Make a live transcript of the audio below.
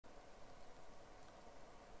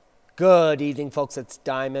Good evening, folks. It's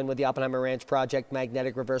Diamond with the Oppenheimer Ranch Project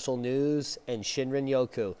Magnetic Reversal News and Shinrin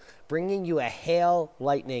Yoku, bringing you a hail,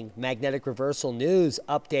 lightning, magnetic reversal news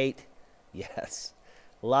update. Yes,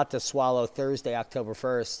 a lot to swallow. Thursday, October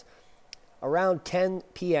 1st, around 10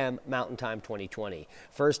 p.m. Mountain Time 2020.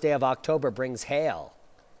 First day of October brings hail.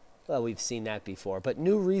 Well, we've seen that before, but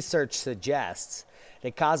new research suggests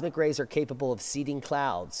that cosmic rays are capable of seeding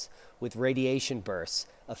clouds with radiation bursts,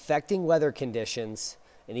 affecting weather conditions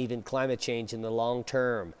and even climate change in the long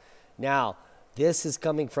term. Now, this is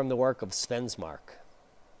coming from the work of Svensmark.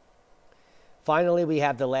 Finally, we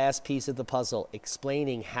have the last piece of the puzzle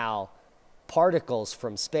explaining how particles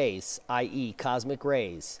from space, i.e. cosmic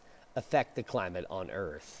rays, affect the climate on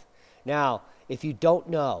Earth. Now, if you don't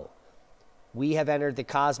know, we have entered the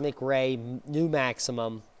cosmic ray new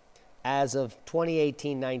maximum as of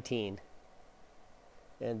 2018-19.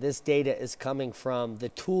 And this data is coming from the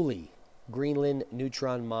Thule Greenland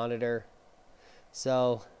Neutron Monitor.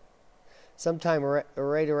 So sometime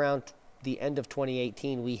right around the end of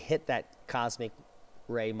 2018, we hit that cosmic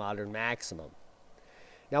ray modern maximum.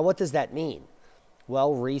 Now, what does that mean?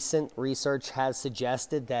 Well, recent research has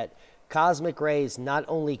suggested that cosmic rays not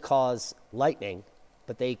only cause lightning,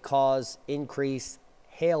 but they cause increased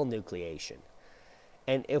hail nucleation.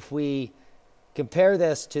 And if we compare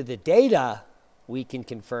this to the data, we can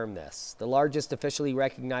confirm this. The largest officially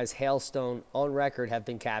recognized hailstone on record have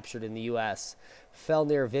been captured in the U.S. Fell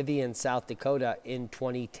near Vivian, South Dakota in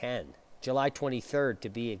 2010, July 23rd to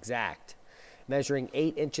be exact, measuring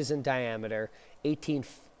 8 inches in diameter,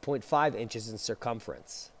 18.5 inches in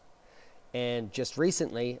circumference. And just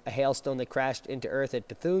recently, a hailstone that crashed into Earth at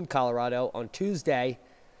Bethune, Colorado on Tuesday,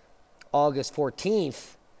 August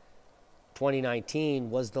 14th, 2019,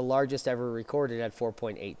 was the largest ever recorded at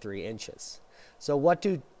 4.83 inches. So what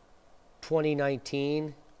do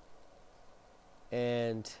 2019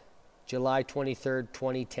 and July 23rd,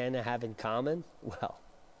 2010 have in common? Well,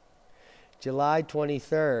 July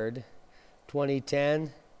 23rd,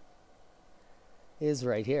 2010 is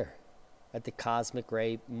right here at the cosmic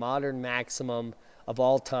ray modern maximum of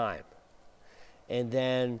all time. And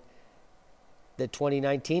then the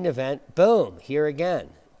 2019 event, boom, here again.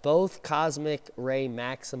 Both cosmic ray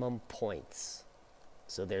maximum points.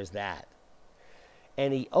 So there's that.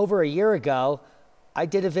 And over a year ago, I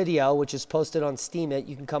did a video which is posted on Steemit.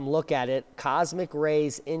 You can come look at it. Cosmic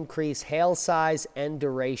rays increase hail size and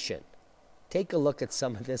duration. Take a look at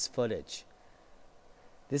some of this footage.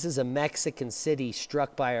 This is a Mexican city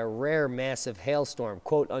struck by a rare massive hailstorm,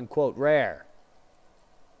 quote unquote rare.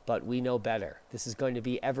 But we know better. This is going to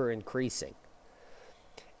be ever increasing.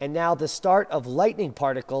 And now the start of lightning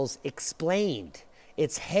particles explained.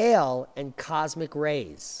 It's hail and cosmic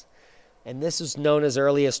rays. And this was known as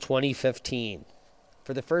early as 2015.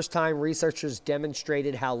 For the first time, researchers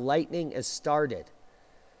demonstrated how lightning is started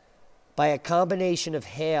by a combination of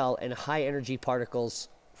hail and high-energy particles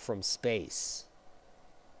from space.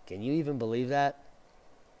 Can you even believe that?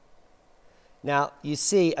 Now, you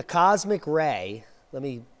see, a cosmic ray, let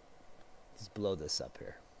me just blow this up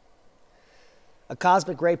here. A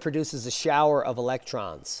cosmic ray produces a shower of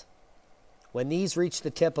electrons. When these reach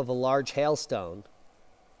the tip of a large hailstone,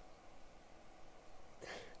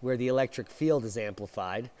 where the electric field is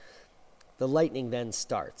amplified, the lightning then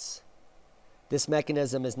starts. This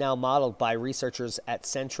mechanism is now modeled by researchers at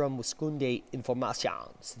Centrum Wiskunde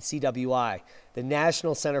Informations, the CWI, the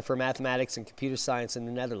National Center for Mathematics and Computer Science in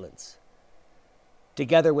the Netherlands.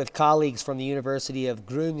 Together with colleagues from the University of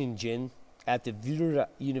Groningen at the Vrije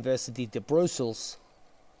University de Brussels,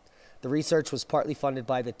 the research was partly funded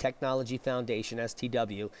by the Technology Foundation,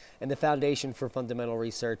 STW, and the Foundation for Fundamental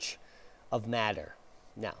Research of Matter.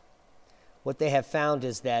 Now, what they have found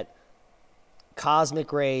is that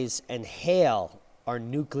cosmic rays and hail are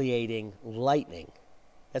nucleating lightning.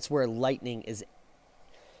 That's where lightning is,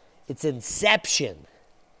 its inception.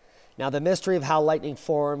 Now, the mystery of how lightning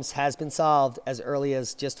forms has been solved as early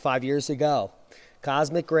as just 5 years ago.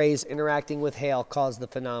 Cosmic rays interacting with hail cause the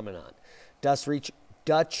phenomenon.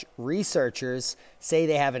 Dutch researchers say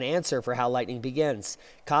they have an answer for how lightning begins.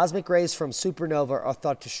 Cosmic rays from supernova are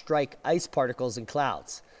thought to strike ice particles in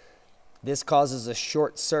clouds. This causes a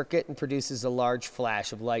short circuit and produces a large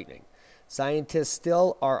flash of lightning. Scientists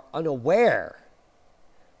still are unaware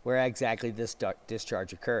where exactly this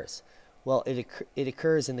discharge occurs. Well, it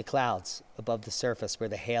occurs in the clouds above the surface where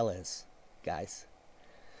the hail is, guys.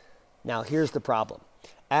 Now, here's the problem.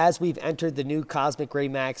 As we've entered the new cosmic ray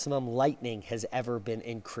maximum, lightning has ever been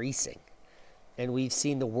increasing. And we've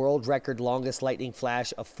seen the world record longest lightning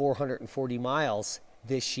flash of 440 miles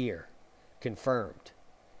this year, confirmed.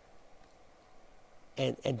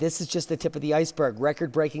 And this is just the tip of the iceberg.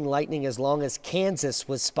 Record-breaking lightning as long as Kansas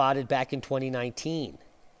was spotted back in 2019.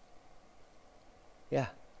 Yeah.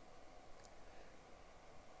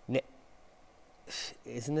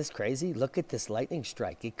 Isn't this crazy? Look at this lightning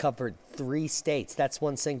strike. It covered 3 states. That's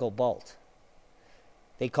one single bolt.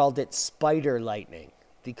 They called it spider lightning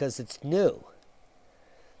because it's new.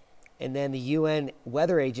 And then the UN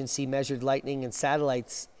Weather Agency measured lightning and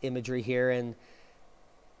satellites imagery here, and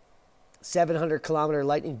 700-kilometer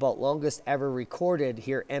lightning bolt, longest ever recorded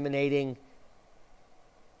here, emanating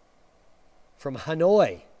from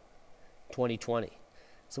Hanoi, 2020.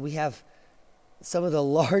 So we have some of the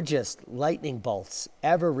largest lightning bolts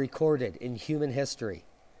ever recorded in human history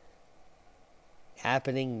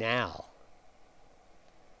happening now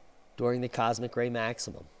during the cosmic ray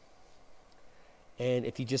maximum. And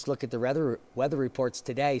if you just look at the weather reports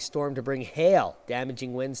today, storm to bring hail,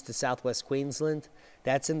 damaging winds to southwest Queensland.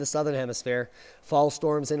 That's in the southern hemisphere. Fall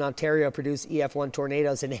storms in Ontario produce EF1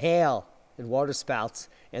 tornadoes and hail and waterspouts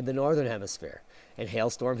in the northern hemisphere. And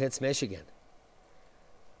hailstorm hits Michigan.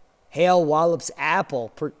 Hail wallops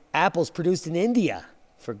apples produced in India,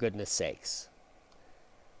 for goodness sakes.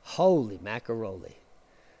 Holy macaroni.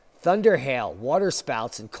 Thunder hail,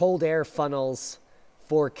 waterspouts, and cold air funnels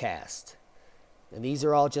forecast. And these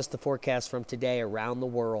are all just the forecasts from today around the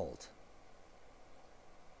world.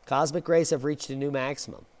 Cosmic rays have reached a new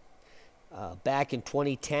maximum back in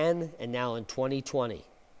 2010 and now in 2020.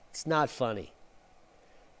 It's not funny.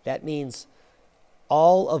 That means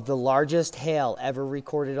all of the largest hail ever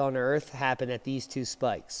recorded on Earth happened at these 2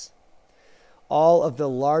 spikes. All of the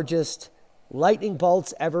largest lightning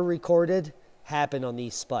bolts ever recorded happened on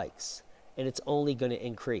these spikes. And it's only going to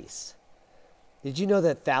increase. Did you know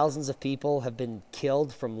that thousands of people have been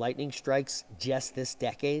killed from lightning strikes just this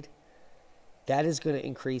decade? That is going to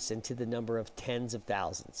increase into the number of tens of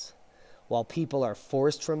thousands, while people are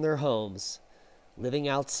forced from their homes, living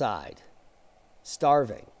outside,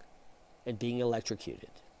 starving, and being electrocuted.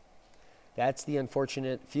 That's the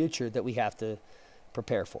unfortunate future that we have to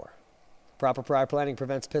prepare for. Proper prior planning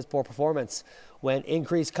prevents piss poor performance. When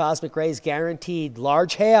increased cosmic rays guaranteed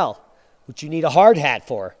large hail, which you need a hard hat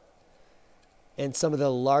for, and some of the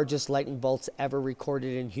largest lightning bolts ever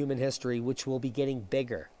recorded in human history, which will be getting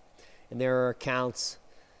bigger. And there are accounts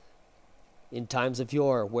in times of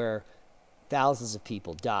yore where thousands of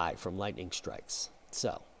people die from lightning strikes.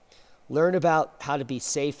 So, learn about how to be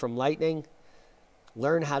safe from lightning.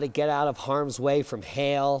 Learn how to get out of harm's way from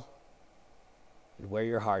hail. And wear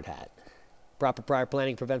your hard hat. Proper prior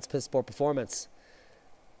planning prevents piss poor performance.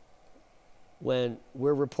 When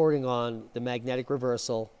we're reporting on the magnetic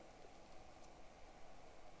reversal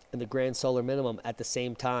and the grand solar minimum at the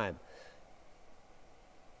same time,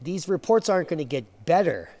 these reports aren't going to get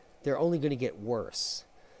better. They're only going to get worse.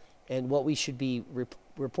 And what we should be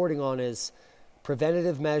reporting on is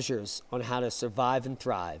preventative measures on how to survive and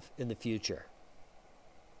thrive in the future.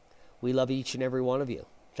 We love each and every one of you.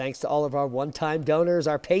 Thanks to all of our one-time donors,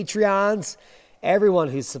 our Patreons, everyone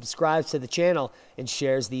who subscribes to the channel and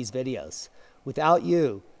shares these videos. Without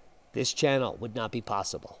you, this channel would not be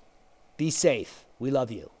possible. Be safe. We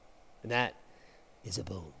love you. And that is a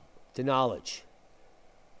boom to knowledge.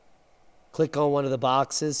 Click on one of the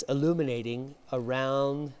boxes illuminating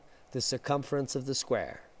around the circumference of the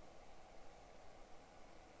square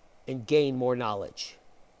and gain more knowledge.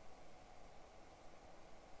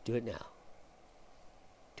 Do it now.